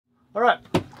Alright,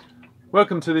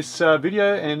 welcome to this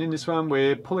video, and in this one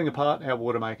we're pulling apart our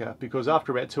Watermaker because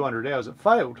after about 200 hours it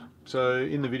failed. So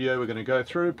in the video we're going to go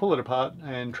through, pull it apart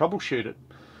and troubleshoot it.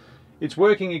 It's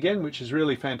working again, which is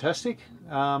really fantastic,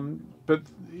 but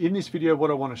in this video what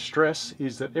I want to stress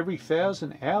is that every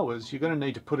 1,000 hours you're going to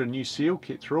need to put a new seal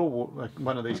kit through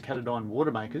one of these Katadyn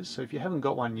Watermakers. So if you haven't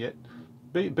got one yet,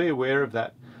 be aware of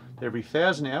that. Every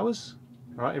 1,000 hours,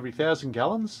 right, every 1,000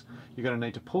 gallons, you're going to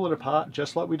need to pull it apart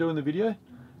just like we do in the video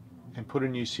and put a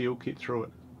new seal kit through it.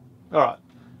 Alright,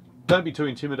 don't be too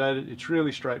intimidated, it's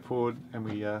really straightforward, and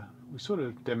we sort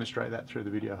of demonstrate that through the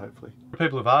video hopefully.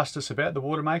 People have asked us about the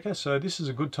Watermaker, so this is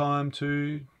a good time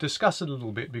to discuss it a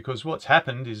little bit, because what's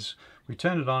happened is we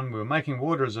turned it on, we were making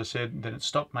water as I said, then it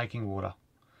stopped making water.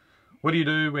 What do you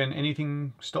do when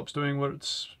anything stops doing what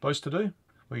it's supposed to do?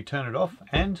 Well, you turn it off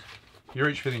and you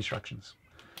reach for the instructions.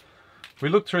 We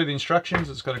looked through the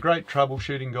instructions, it's got a great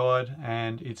troubleshooting guide,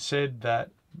 and it said that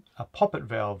a poppet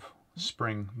valve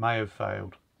spring may have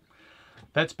failed.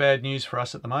 That's bad news for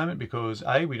us at the moment because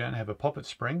A, we don't have a poppet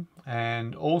spring,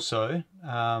 and also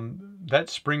that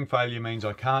spring failure means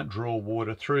I can't draw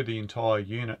water through the entire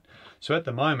unit. So at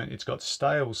the moment it's got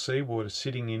stale seawater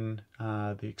sitting in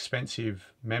the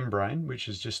expensive membrane, which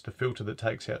is just the filter that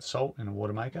takes out salt in a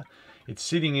Watermaker. It's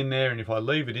sitting in there, and if I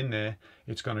leave it in there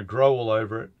it's going to grow all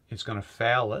over it, it's going to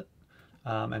foul it,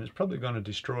 and it's probably going to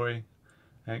destroy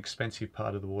an expensive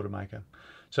part of the Watermaker.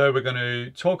 So we're going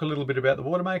to talk a little bit about the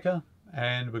Watermaker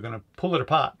and we're going to pull it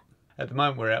apart. At the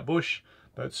moment we're out bush,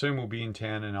 but soon we'll be in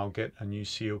town and I'll get a new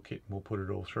seal kit and we'll put it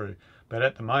all through. But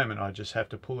at the moment I just have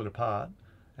to pull it apart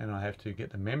and I have to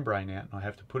get the membrane out and I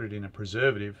have to put it in a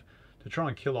preservative to try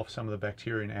and kill off some of the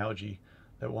bacteria and algae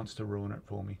that wants to ruin it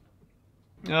for me.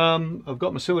 I've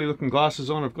got my silly looking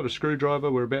glasses on, I've got a screwdriver,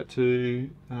 we're about to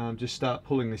just start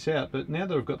pulling this out, but now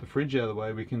that I've got the fridge out of the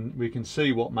way we can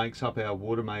see what makes up our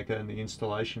Watermaker and the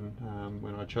installation.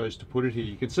 When I chose to put it here,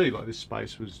 you can see like this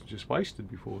space was just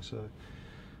wasted before, so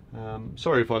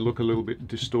sorry if I look a little bit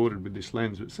distorted with this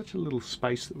lens, but it's such a little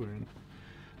space that we're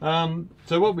in.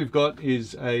 So what we've got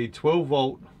is a 12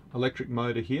 volt electric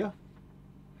motor here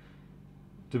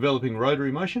developing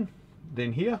rotary motion.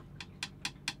 Then here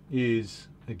is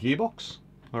a gearbox,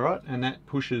 all right, and that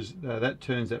pushes that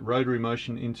turns that rotary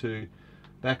motion into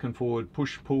back and forward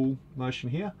push-pull motion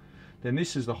here. Then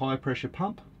this is the high pressure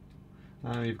pump.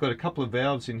 You've got a couple of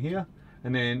valves in here,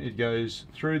 and then it goes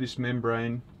through this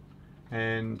membrane,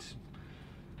 and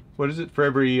what is it, for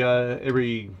every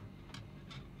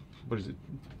what is it,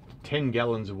 10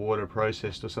 gallons of water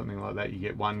processed or something like that, you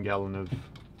get 1 gallon of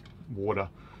water.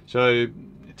 So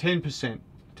 10%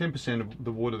 of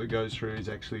the water that goes through is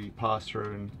actually passed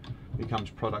through and becomes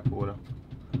product water,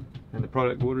 and the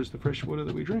product water is the fresh water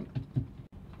that we drink.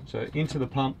 So into the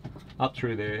pump, up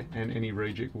through there, and any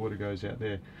reject water goes out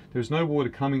there. There's no water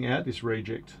coming out this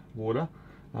reject water,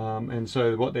 and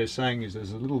so what they're saying is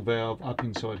there's a little valve up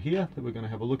inside here that we're going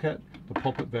to have a look at, the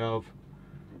poppet valve,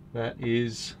 that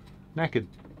is knackered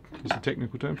is the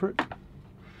technical term for it.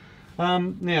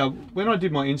 Now, when I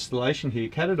did my installation here,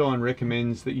 Katadyn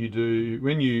recommends that you do,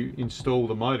 when you install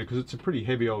the motor, because it's a pretty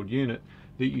heavy old unit,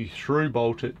 that you through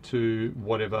bolt it to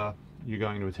whatever you're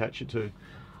going to attach it to.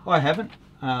 I haven't.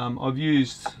 I've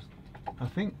used, I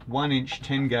think, 1-inch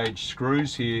 10 gauge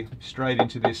screws here straight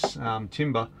into this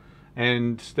timber,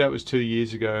 and that was 2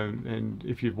 years ago. And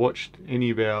if you've watched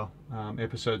any of our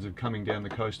episodes of coming down the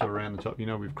coast or around the top, you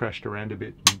know we've crashed around a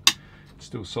bit and it's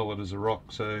still solid as a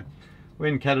rock. So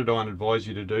when Katadyn advise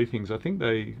you to do things, I think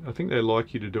they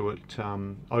like you to do it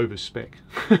over spec.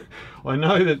 I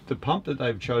know that the pump that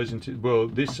they've chosen to, well,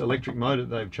 this electric motor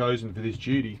that they've chosen for this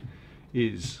duty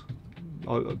is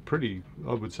pretty,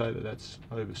 I would say that that's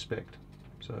over spec'd.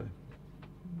 So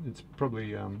it's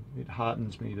probably, it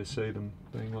heartens me to see them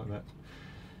being like that.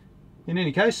 In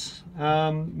any case,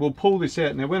 we'll pull this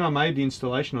out. Now when I made the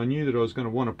installation I knew that I was going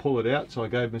to want to pull it out, so I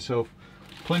gave myself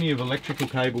plenty of electrical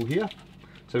cable here.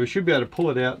 So we should be able to pull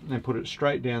it out and put it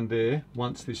straight down there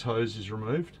once this hose is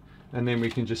removed, and then we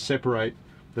can just separate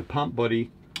the pump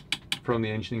body from the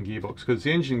engine and gearbox, because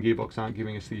the engine and gearbox aren't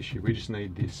giving us the issue, we just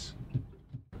need this.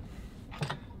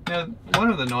 Now one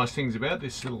of the nice things about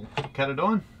this little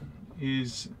Katadyn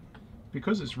is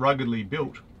because it's ruggedly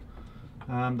built,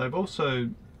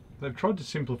 they've tried to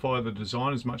simplify the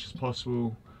design as much as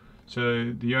possible,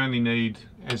 so you only need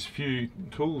as few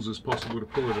tools as possible to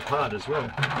pull it apart as well,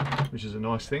 which is a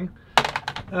nice thing.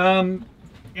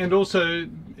 And also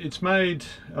it's made,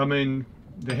 I mean,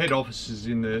 the head office is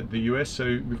in the US,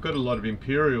 so we've got a lot of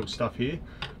Imperial stuff here,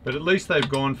 but at least they've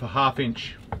gone for 1/2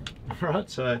 inch, right?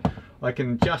 So I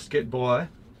can just get by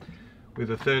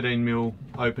with a 13mm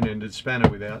open-ended spanner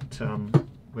without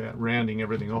rounding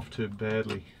everything off too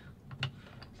badly.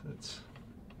 So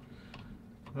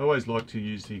I always like to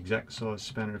use the exact size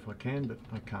spanner if I can, but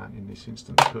I can't in this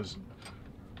instance because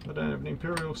I don't have an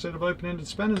Imperial set of open-ended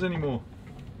spanners anymore.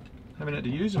 Haven't had to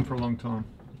use them for a long time.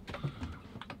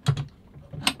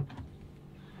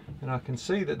 And I can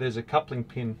see that there's a coupling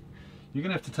pin. You're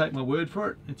going to have to take my word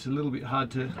for it. It's a little bit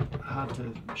hard to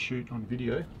shoot on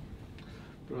video.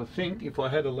 But I think if I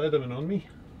had a Leatherman on me,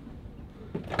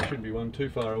 there shouldn't be one too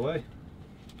far away.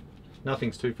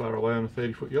 Nothing's too far away on a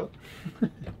 30-foot yacht.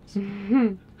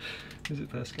 Is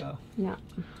it, Pascal? Yeah.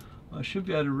 I should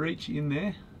be able to reach in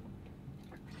there.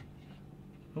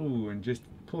 Oh, and just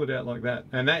pull it out like that.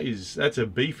 And that's a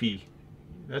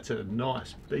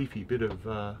nice beefy bit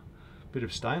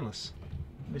of stainless.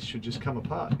 This should just come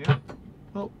apart. Yeah.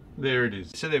 Oh, there it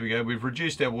is. So there we go. We've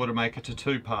reduced our Watermaker to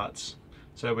 2 parts.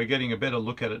 So we're getting a better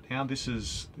look at it now.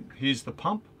 Here's the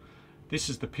pump. This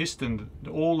is the piston.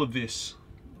 All of it,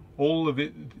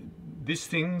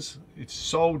 its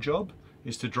sole job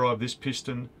is to drive this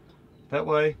piston that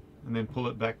way and then pull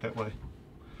it back that way.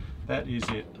 That is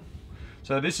it.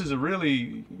 So this is a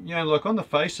really, like on the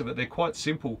face of it, they're quite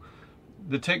simple.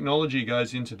 The technology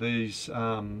goes into these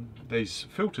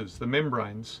filters, the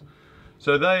membranes.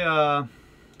 So they are,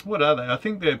 what are they? I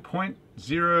think they're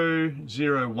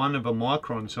 0.001 of a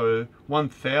micron, so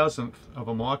 1,000th of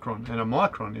a micron, and a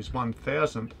micron is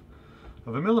 1,000th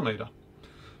of a millimeter.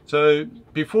 So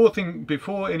before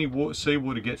any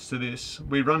seawater gets to this,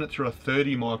 we run it through a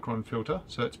 30 micron filter,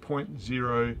 so it's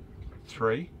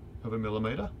 0.03 of a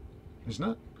millimeter,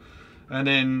 isn't it? And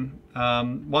then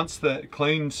once the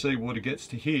clean seawater gets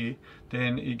to here,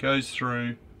 then it goes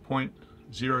through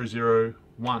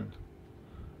 0.001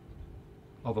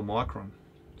 of a micron.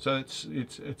 So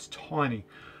it's tiny.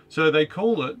 So they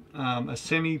call it a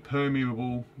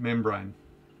semi-permeable membrane.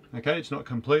 Okay, it's not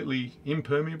completely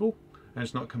impermeable and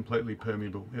it's not completely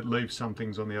permeable. It leaves some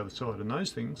things on the other side, and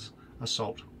those things are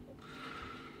salt.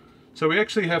 So we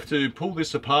actually have to pull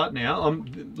this apart now.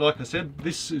 Like I said,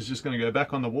 this is just going to go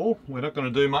back on the wall. We're not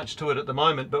going to do much to it at the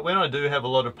moment, but when I do have a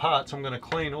lot of parts, I'm going to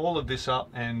clean all of this up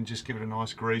and just give it a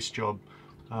nice grease job.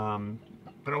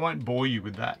 But I won't bore you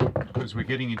with that because we're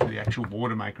getting into the actual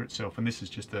Watermaker itself, and this is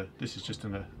just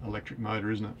an electric motor,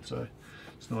 isn't it? So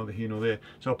it's neither here nor there.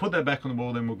 So I'll put that back on the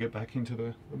wall, then we'll get back into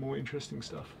the more interesting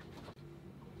stuff.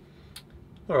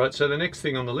 Alright, so the next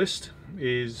thing on the list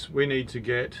is we need to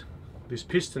get this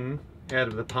piston out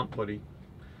of the pump body.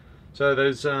 So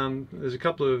there's a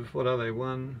couple of, what are they,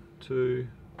 1, 2,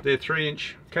 they're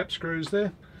 3-inch cap screws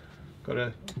there. Got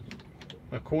a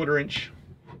 1/4 inch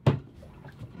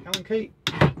Allen key.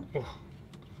 Oh,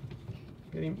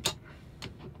 get him.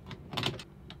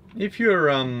 If you're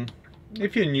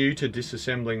new to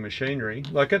disassembling machinery,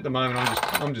 like at the moment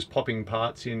I'm just popping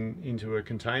parts into a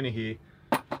container here,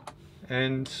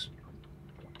 and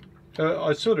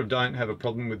I sort of don't have a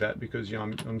problem with that because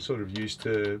I'm sort of used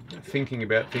to thinking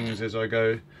about things as I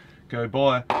go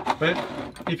by. But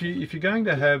if you're going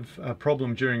to have a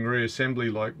problem during reassembly,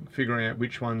 like figuring out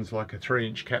which one's like a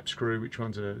 3-inch cap screw, which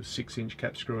one's a 6-inch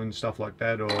cap screw and stuff like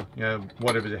that, or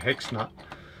whatever's a hex nut,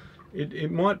 it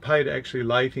might pay to actually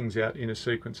lay things out in a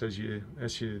sequence as you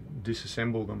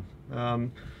disassemble them.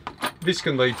 This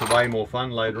can lead to way more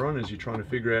fun later on as you're trying to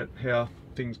figure out how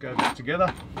things go back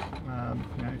together.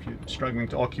 If you're struggling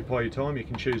to occupy your time, you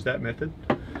can choose that method.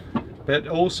 But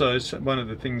also, one of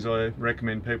the things I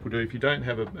recommend people do, if you don't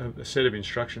have a set of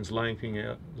instructions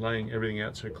laying everything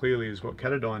out so clearly as what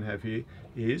Katadyn have here,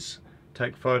 is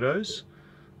take photos.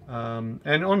 And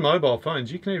on mobile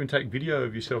phones, you can even take video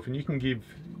of yourself, and you can give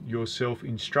yourself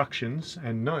instructions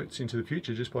and notes into the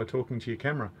future just by talking to your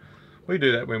camera. We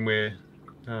do that when we're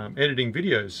editing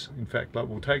videos. In fact, like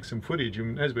we'll take some footage,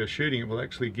 and as we're shooting it, we'll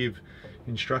actually give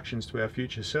instructions to our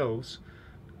future selves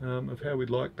of how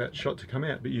we'd like that shot to come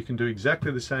out. But you can do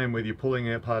exactly the same whether you're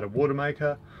pulling out part of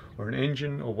Watermaker or an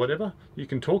engine or whatever. You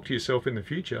can talk to yourself in the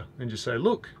future and just say,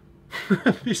 look,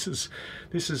 this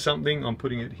is something, I'm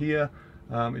putting it here.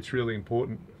 It's really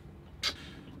important.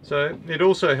 So it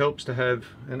also helps to have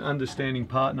an understanding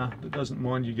partner that doesn't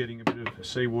mind you getting a bit of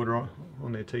seawater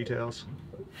on their tea towels.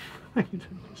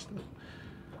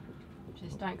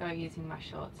 Just don't go using my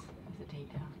shorts as a tea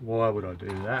towel. Why would I do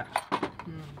that?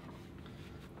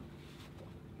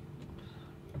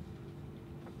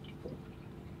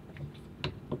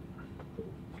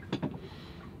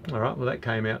 Alright, well that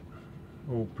came out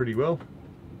all pretty well.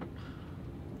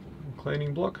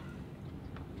 Cleaning block.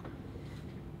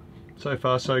 So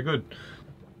far so good.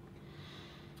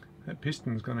 That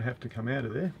piston's going to have to come out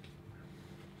of there.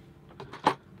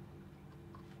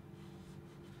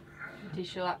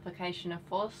 beneficial application of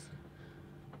force?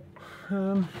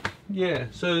 Yeah,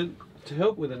 so to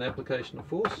help with an application of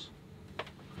force,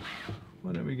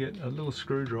 why don't we get a little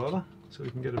screwdriver so we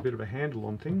can get a bit of a handle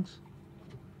on things.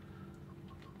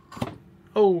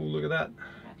 Oh, look at that.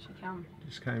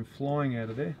 Just came flying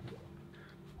out of there.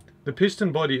 The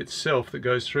piston body itself that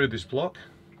goes through this block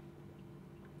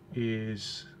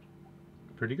is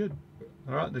pretty good.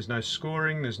 Alright, there's no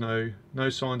scoring, there's no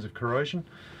signs of corrosion.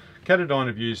 Katadyn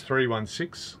have used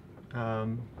 316,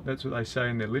 that's what they say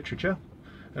in their literature,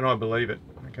 and I believe it.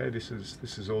 Okay, this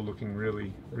is all looking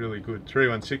really, really good.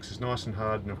 316 is nice and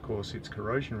hard, and of course it's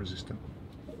corrosion resistant.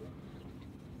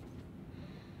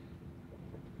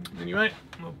 Anyway,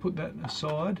 I'll put that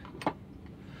aside,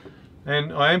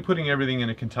 and I am putting everything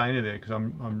in a container there because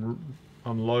I'm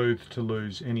loath to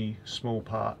lose any small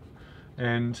part,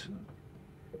 and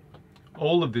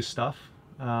all of this stuff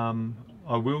I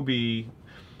will be.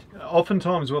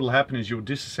 Oftentimes what will happen is you'll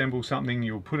disassemble something,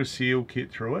 you'll put a seal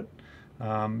kit through it,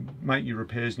 make your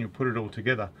repairs, and you'll put it all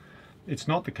together. It's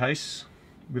not the case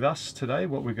with us today.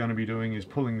 What we're going to be doing is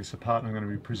pulling this apart, and I'm going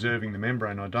to be preserving the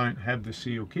membrane. I don't have the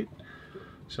seal kit,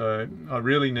 so I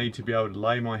really need to be able to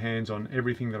lay my hands on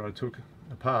everything that I took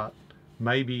apart,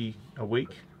 maybe a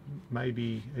week,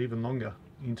 maybe even longer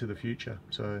into the future.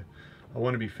 So I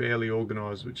want to be fairly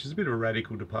organised, which is a bit of a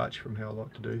radical departure from how I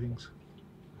like to do things.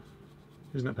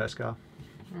 Isn't it, Pascal?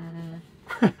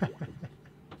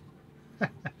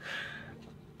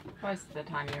 Most of the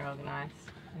time you're organised.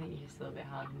 I think you're just a little bit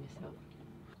hard on yourself.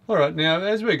 Alright, now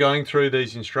as we're going through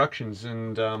these instructions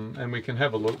and we can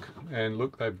have a look, and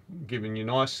look, they've given you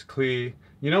nice, clear...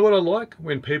 You know what I like?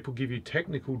 When people give you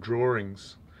technical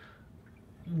drawings.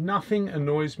 Nothing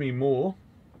annoys me more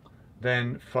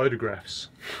than photographs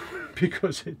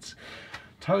because it's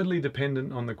totally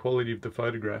dependent on the quality of the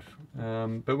photograph.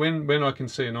 But when I can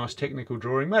see a nice technical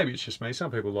drawing, maybe it's just me,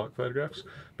 some people like photographs,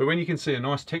 but when you can see a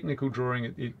nice technical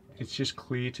drawing, it's just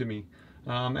clear to me.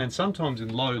 And sometimes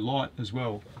in low light as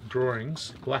well,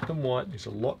 drawings, black and white is a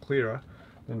lot clearer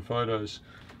than photos.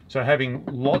 So having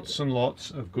lots and lots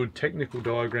of good technical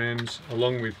diagrams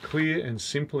along with clear and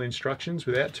simple instructions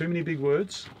without too many big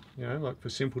words, you know, like for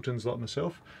simpletons like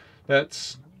myself,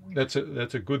 that's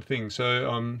a good thing.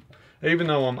 So even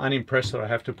though I'm unimpressed that I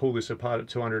have to pull this apart at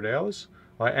 200 hours,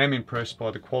 I am impressed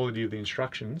by the quality of the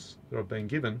instructions that I've been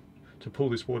given to pull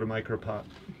this Watermaker apart.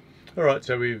 Alright,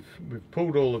 so we've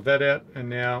pulled all of that out, and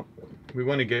now we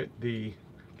want to get the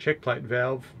check plate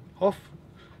valve off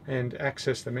and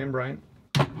access the membrane.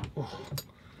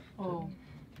 Oh.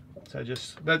 So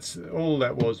just, that's all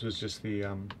that was just the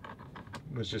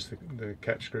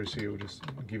cap screw seal just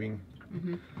giving.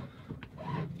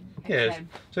 Yeah,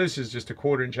 so this is just a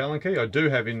 1/4 inch Allen key. I do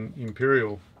have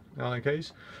Imperial Allen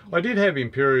keys. I did have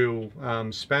Imperial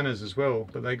spanners as well,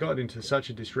 but they got into such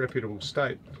a disreputable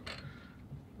state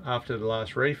after the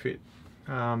last refit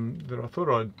that I thought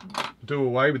I'd do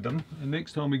away with them. And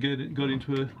next time we got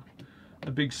into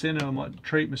a big centre, I might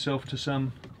treat myself to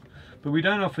some. But we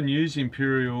don't often use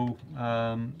Imperial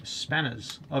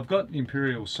spanners. I've got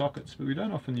Imperial sockets, but we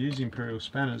don't often use Imperial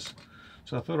spanners.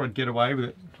 So I thought I'd get away with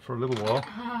it for a little while.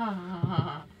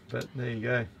 But there you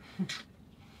go.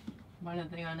 One of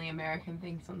the only American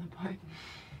things on the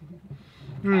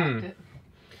boat.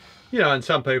 You know, and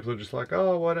some people are just like,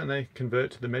 oh, why don't they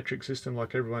convert to the metric system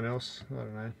like everyone else? I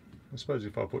don't know. I suppose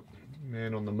if I put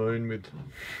man on the moon with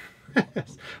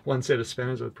one set of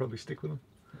spanners, I'd probably stick with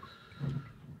them.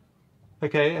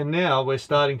 Okay, and now we're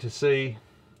starting to see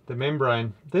the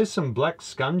membrane. There's some black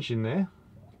scunge in there,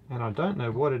 and I don't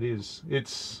know what it is. It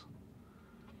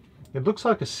looks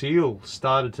like a seal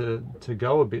started to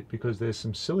go a bit because there's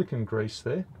some silicone grease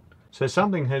there. So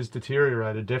something has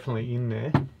deteriorated definitely in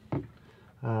there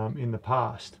in the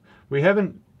past. We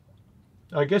haven't,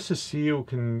 I guess a seal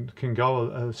can go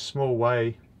a small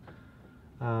way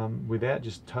without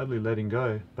just totally letting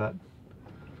go, but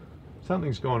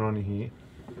something's gone on in here.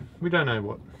 We don't know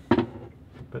what,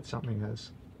 but something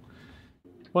has.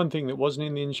 One thing that wasn't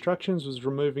in the instructions was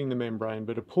removing the membrane,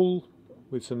 but a pull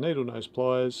with some needle nose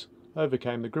pliers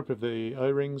overcame the grip of the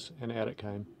O-rings and out it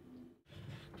came.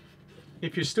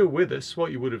 If you're still with us,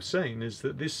 what you would have seen is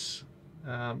that this,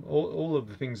 all of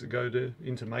the things that go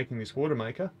into making this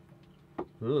Watermaker,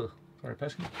 sorry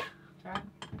Pascal, right.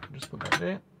 Just put that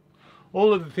there.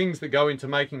 All of the things that go into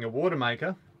making a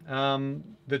Watermaker,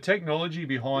 the technology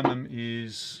behind them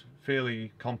is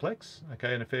fairly complex,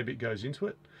 okay, and a fair bit goes into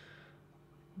it.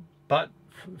 But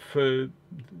for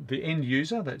the end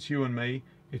user, that's you and me,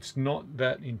 it's not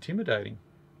that intimidating.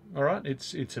 All right,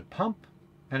 it's a pump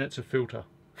and it's a filter.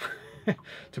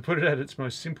 To put it at its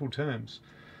most simple terms,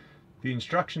 the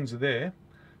instructions are there.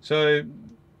 So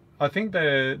I think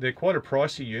they're quite a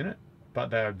pricey unit, but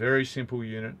they're a very simple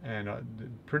unit and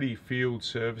pretty field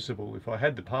serviceable. If I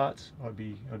had the parts, I'd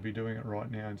be doing it right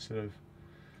now instead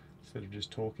of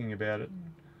just talking about it.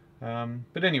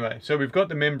 But anyway, so we've got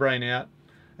the membrane out.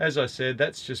 As I said,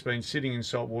 that's just been sitting in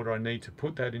salt water. I need to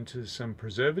put that into some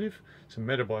preservative, some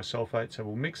metabisulfate, so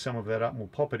we'll mix some of that up and we'll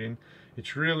pop it in.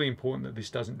 It's really important that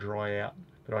this doesn't dry out,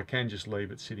 but I can just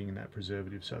leave it sitting in that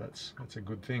preservative, so that's a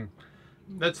good thing.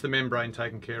 That's the membrane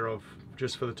taken care of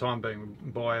just for the time being.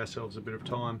 We'll buy ourselves a bit of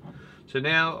time. So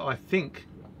now I think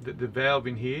that the valve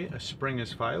in here, a spring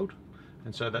has failed,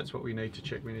 and so that's what we need to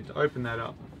check. We need to open that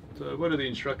up. So what do the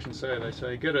instructions say? They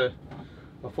say get a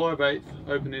 5/8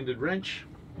 open-ended wrench.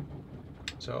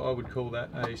 So I would call that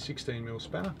a 16mm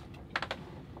spanner.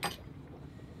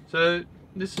 So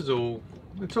this is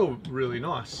it's all really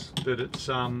nice that it's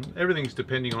everything's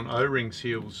depending on O-ring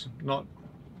seals, not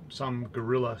some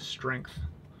gorilla strength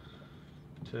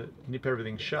to nip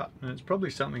everything shut. And it's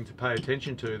probably something to pay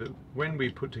attention to, that when we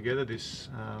put together this,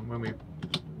 when we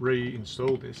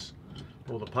reinstall this,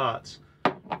 all the parts,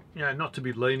 you know, not to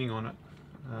be leaning on it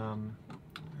and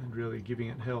really giving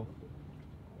it hell.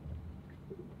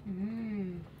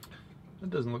 That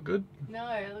doesn't look good. No,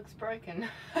 it looks broken.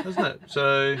 Doesn't it?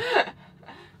 So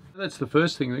that's the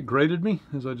first thing that greeted me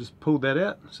as I just pulled that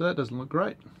out. So that doesn't look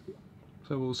great.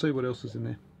 So we'll see what else is in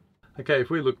there. Okay, if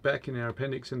we look back in our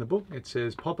appendix in the book, it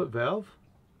says poppet valve,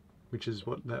 which is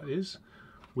what that is,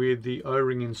 with the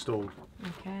O-ring installed.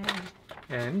 Okay.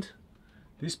 And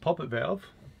this poppet valve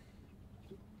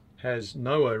has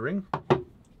no O-ring,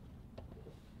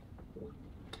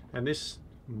 and this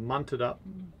munted up,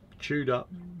 chewed up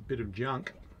bit of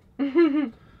junk,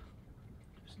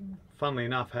 funnily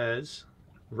enough, has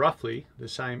roughly the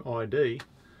same ID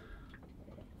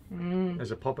as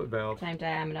a poppet valve. Same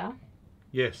diameter.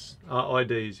 Yes,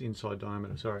 ID is inside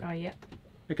diameter, sorry. Oh, yeah.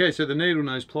 Okay, so the needle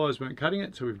nose pliers weren't cutting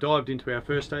it, so we've dived into our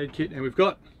first aid kit and we've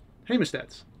got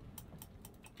hemostats.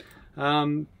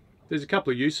 There's a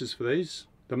couple of uses for these.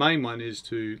 The main one is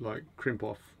to like crimp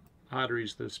off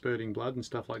arteries that are spurting blood and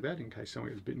stuff like that, in case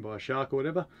someone gets bitten by a shark or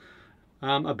whatever.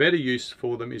 A better use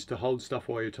for them is to hold stuff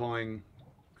while you're tying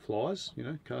flies, you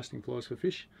know, casting flies for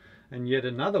fish. And yet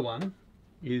another one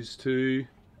is to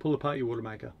pull apart your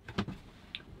Watermaker.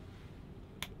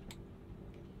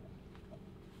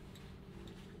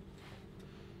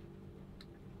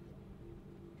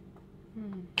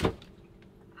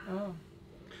 Oh.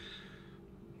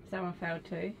 That one failed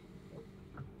too.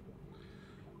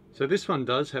 So this one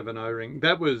does have an O-ring.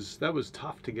 That was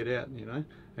tough to get out, you know,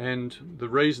 and the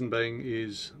reason being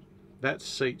is that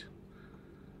seat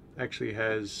actually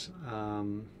has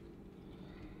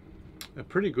a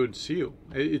pretty good seal.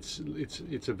 It's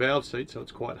a valve seat, so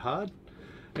it's quite hard.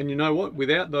 And you know what?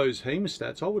 Without those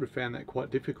hemostats, I would have found that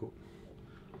quite difficult.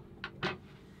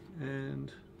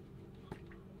 And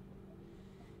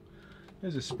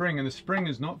there's a spring, and the spring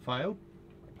has not failed.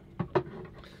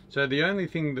 So the only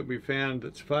thing that we found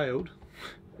that's failed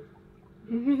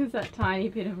is that tiny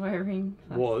bit of O-ring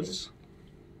was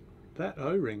that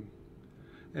O-ring,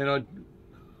 and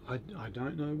I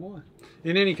don't know why.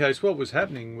 In any case, what was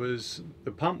happening was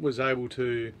the pump was able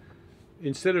to,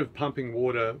 instead of pumping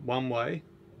water one way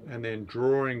and then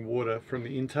drawing water from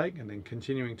the intake and then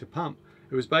continuing to pump,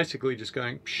 it was basically just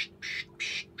going psh, psh,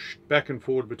 psh, psh, back and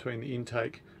forward between the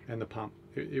intake and the pump.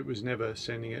 It was never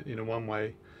sending it in a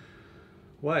one-way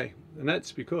way, and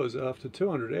that's because after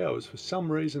 200 hours, for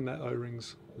some reason, that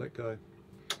O-ring's let go.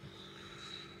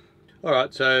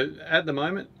 Alright, so at the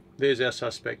moment, there's our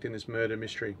suspect in this murder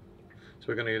mystery. So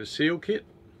we're going to get a seal kit,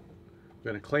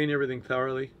 we're going to clean everything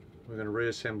thoroughly, we're going to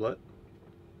reassemble it,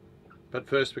 but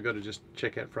first we've got to just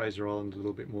check out Fraser Island a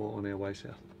little bit more on our way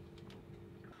south.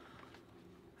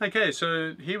 Okay,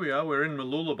 so here we are, we're in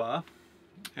Mooloolaba,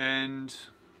 and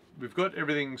we've got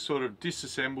everything sort of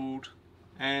disassembled,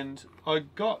 and I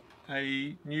got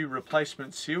a new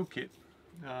replacement seal kit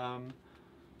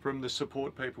from the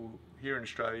support people here in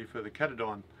Australia for the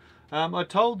Katadyn. I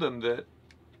told them that,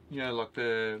 you know, like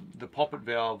the poppet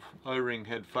valve O-ring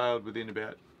had failed within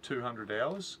about 200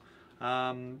 hours,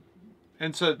 and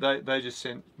so they just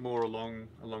sent more along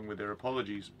with their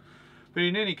apologies. But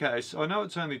in any case, I know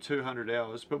it's only 200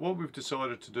 hours, but what we've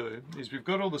decided to do is we've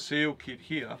got all the seal kit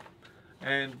here,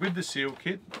 and with the seal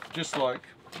kit, just like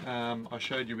I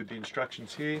showed you with the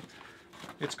instructions here,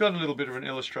 it's got a little bit of an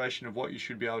illustration of what you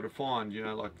should be able to find, you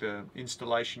know, like the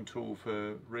installation tool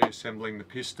for reassembling the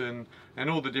piston and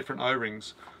all the different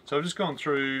O-rings. So I've just gone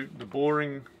through the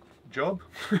boring job,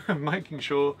 making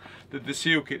sure that the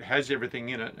seal kit has everything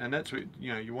in it, and that's what,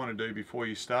 you know, you want to do before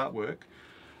you start work.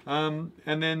 And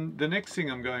then the next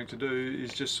thing I'm going to do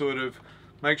is just sort of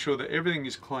make sure that everything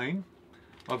is clean.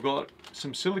 I've got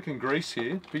some silicone grease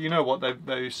here, but you know what,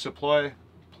 they supply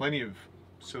plenty of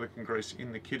silicone grease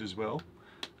in the kit as well.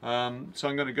 So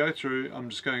I'm going to go through, I'm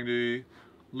just going to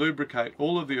lubricate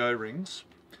all of the O-rings,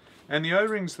 and the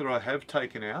O-rings that I have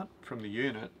taken out from the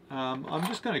unit, I'm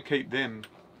just going to keep them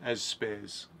as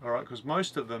spares, alright, because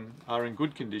most of them are in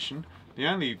good condition. The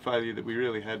only failure that we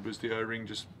really had was the O-ring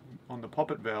just on the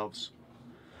poppet valves.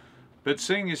 But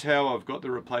seeing as how I've got the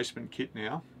replacement kit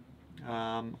now,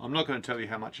 I'm not going to tell you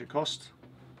how much it cost,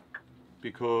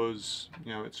 because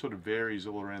you know it sort of varies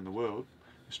all around the world.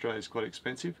 Australia's quite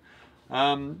expensive,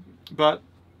 but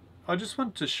I just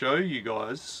want to show you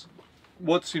guys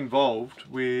what's involved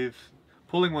with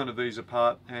pulling one of these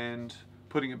apart and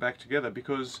putting it back together,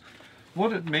 because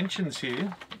what it mentions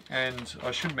here, and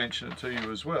I should mention it to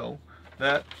you as well,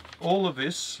 that all of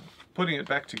this, putting it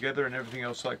back together and everything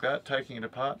else like that, taking it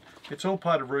apart, it's all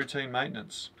part of routine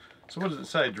maintenance. So what does it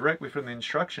say? Directly from the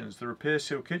instructions, the repair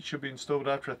seal kit should be installed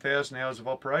after 1,000 hours of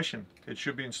operation. It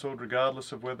should be installed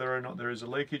regardless of whether or not there is a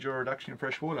leakage or a reduction in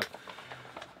fresh water.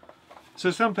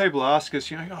 So some people ask us,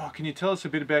 you know, oh, can you tell us a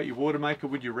bit about your Watermaker?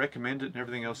 Would you recommend it and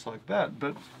everything else like that?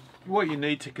 But what you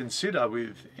need to consider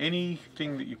with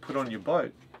anything that you put on your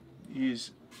boat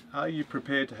is, are you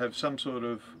prepared to have some sort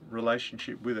of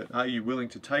relationship with it? Are you willing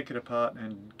to take it apart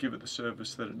and give it the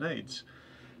service that it needs?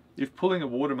 If pulling a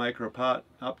Watermaker apart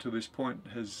up to this point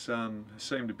has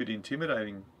seemed a bit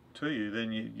intimidating to you,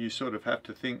 then you sort of have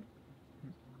to think,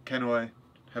 can I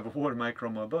have a Watermaker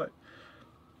on my boat?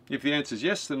 If the answer is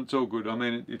yes, then it's all good. I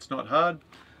mean, it's not hard.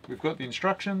 We've got the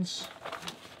instructions.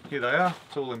 Here they are.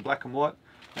 It's all in black and white,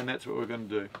 and that's what we're going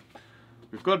to do.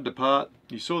 We've got it apart.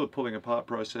 You saw the pulling apart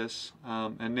process,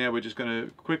 and now we're just going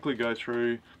to quickly go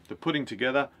through the putting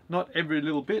together. Not every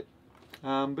little bit,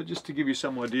 but just to give you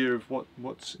some idea of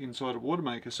what's inside a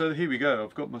Watermaker. So here we go.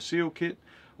 I've got my seal kit.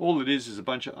 All it is a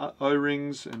bunch of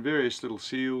O-rings and various little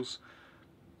seals.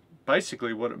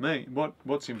 Basically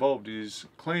what's involved is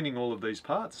cleaning all of these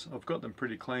parts. I've got them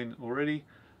pretty clean already.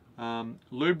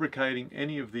 Lubricating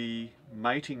any of the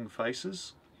mating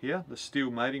faces here, the steel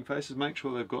mating faces. Make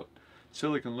sure they've got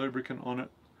silicone lubricant on it,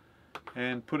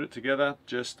 and put it together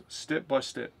just step by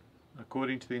step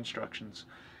according to the instructions.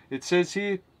 It says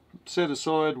here, set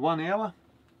aside 1 hour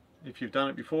if you've done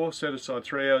it before, set aside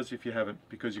 3 hours if you haven't,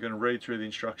 because you're going to read through the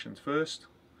instructions first,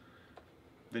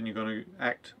 then you're going to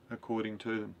act according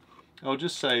to them. I'll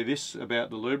just say this about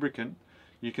the lubricant: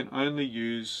 you can only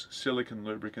use silicone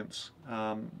lubricants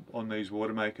on these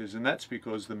Watermakers, and that's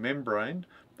because the membrane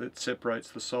that separates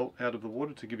the salt out of the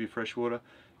water to give you fresh water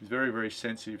is very, very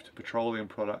sensitive to petroleum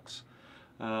products.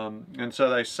 And so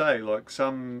they say, like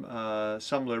some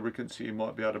lubricants that you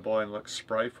might be able to buy in like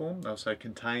spray form, they'll say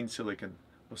contain silicone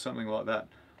or something like that,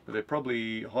 but they're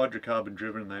probably hydrocarbon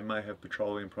driven and they may have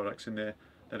petroleum products in there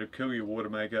that'll kill your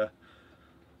Watermaker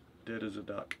dead as a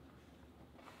duck.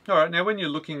 Alright, now when you're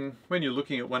looking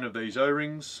at one of these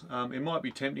O-rings, it might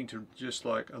be tempting to just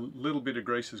like a little bit of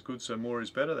grease is good, so more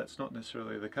is better. That's not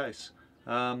necessarily the case.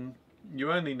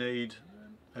 You only need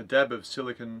a dab of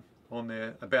silicone on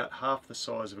there, about half the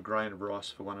size of a grain of rice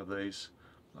for one of these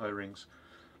O-rings,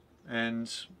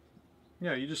 and you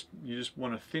know, you just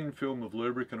want a thin film of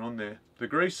lubricant on there. The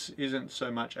grease isn't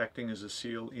so much acting as a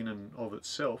seal in and of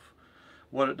itself.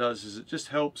 What it does is it just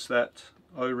helps that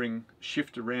O-ring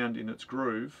shift around in its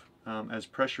groove as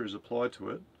pressure is applied to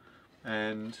it,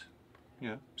 and you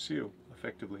know, seal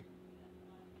effectively.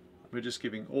 We're just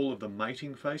giving all of the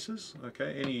mating faces,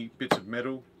 okay, any bits of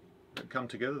metal that come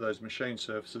together, those machine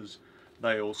surfaces,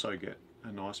 they also get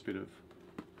a nice bit of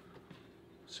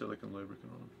silicone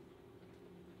lubricant on them.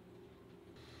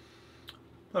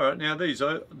 Alright, now these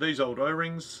old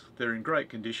O-rings, they're in great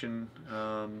condition.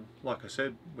 Like I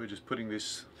said, we're just putting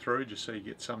this through just so you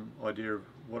get some idea of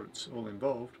what it's all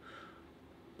involved.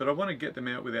 But I want to get them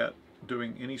out without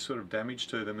doing any sort of damage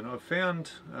to them, and I've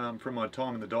found from my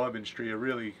time in the dive industry a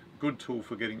really good tool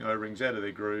for getting O-rings out of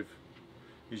their groove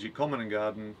is your common and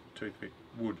garden toothpick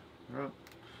wood. Right?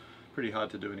 Pretty hard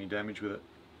to do any damage with it.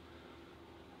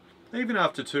 Even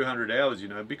after 200 hours, you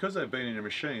know, because they've been in a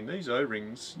machine, these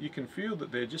O-rings, you can feel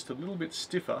that they're just a little bit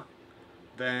stiffer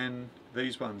than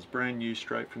these ones, brand new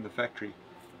straight from the factory.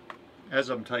 As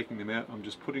I'm taking them out, I'm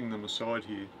just putting them aside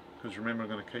here, because remember, I'm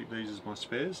going to keep these as my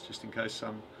spares, just in case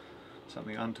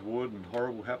something untoward and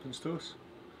horrible happens to us.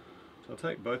 So I'll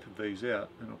take both of these out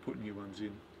and I'll put new ones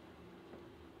in.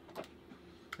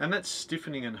 And that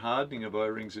stiffening and hardening of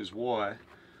O-rings is why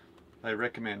they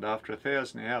recommend after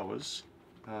 1,000 hours,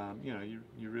 you know,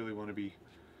 you really want to be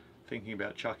thinking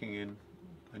about chucking in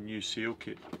a new seal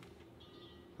kit.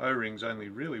 O-rings only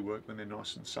really work when they're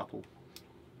nice and supple.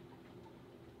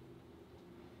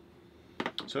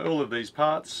 So all of these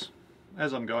parts,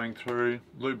 as I'm going through,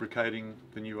 lubricating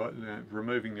the new,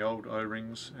 removing the old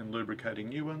O-rings and lubricating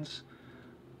new ones,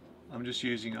 I'm just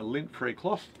using a lint-free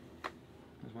cloth.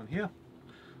 There's one here.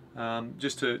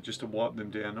 Just to wipe them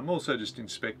down. I'm also just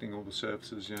inspecting all the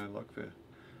surfaces, you know, like for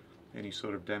any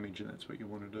sort of damage, and that's what you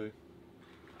want to do.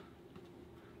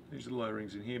 These little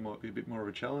O-rings in here might be a bit more of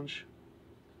a challenge.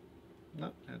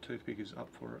 No, our toothpick is up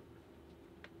for it.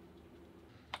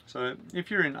 So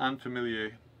if you're in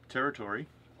unfamiliar territory,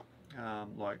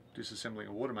 like disassembling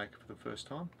a Watermaker for the first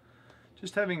time,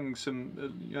 just having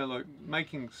some, you know, like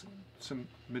making some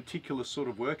meticulous sort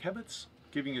of work habits,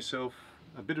 giving yourself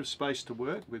a bit of space to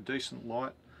work with decent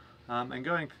light, and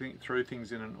going through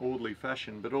things in an orderly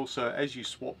fashion, but also as you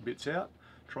swap bits out,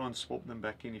 try and swap them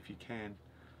back in if you can.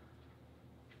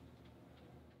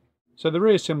 So the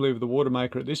reassembly of the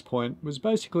Watermaker at this point was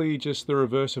basically just the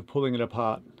reverse of pulling it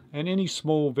apart, and any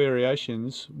small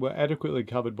variations were adequately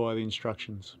covered by the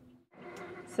instructions.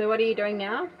 So what are you doing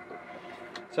now?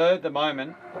 So at the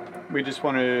moment we just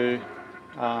want to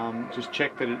just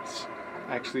check that it's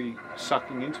actually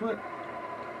sucking into it,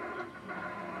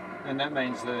 and that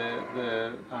means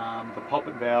the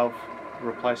poppet valve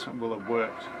replacement will have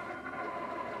worked.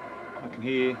 I can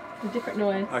hear a different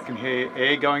noise. I can hear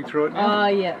air going through it now. Oh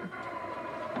yeah.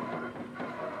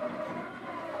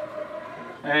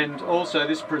 And also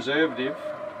this preservative,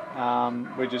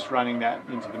 we're just running that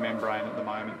into the membrane at the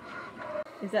moment.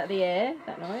 Is that the air,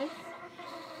 that noise?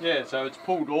 Yeah, so it's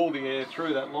pulled all the air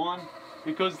through that line,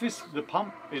 because the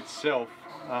pump itself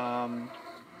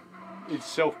is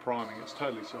self-priming, it's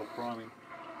totally self-priming.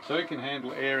 So it can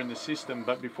handle air in the system,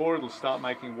 but before it'll start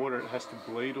making water it has to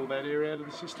bleed all that air out of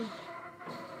the system.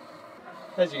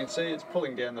 As you can see, it's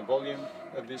pulling down the volume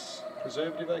of this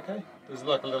preservative, okay? There's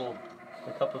like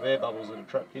a couple of air bubbles that are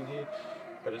trapped in here,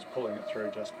 but it's pulling it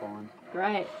through just fine.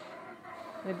 Great.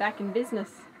 We're back in business.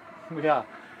 We are.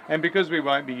 And because we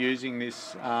won't be using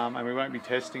this, and we won't be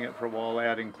testing it for a while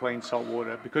out in clean salt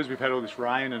water, because we've had all this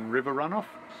rain and river runoff,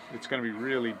 it's going to be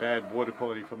really bad water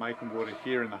quality for making water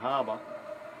here in the harbour.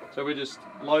 So we're just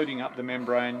loading up the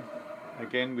membrane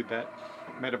again with that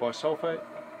metabisulfate,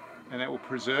 and that will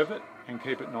preserve it and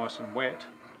keep it nice and wet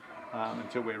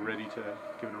until we're ready to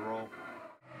give it a roll.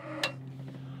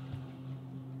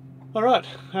 Alright,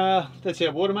 that's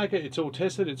our Watermaker. It's all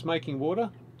tested, it's making water.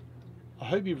 I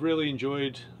hope you've really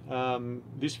enjoyed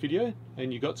this video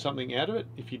and you got something out of it.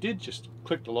 If you did, just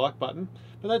click the like button.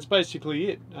 But that's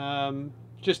basically it.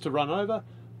 Just to run over,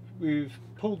 we've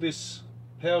pulled this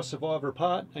Powersurvivor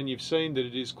apart and you've seen that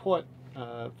it is quite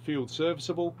field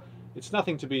serviceable. It's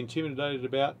nothing to be intimidated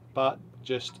about, but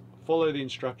just follow the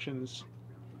instructions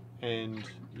and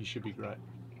you should be great.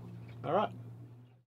 Alright.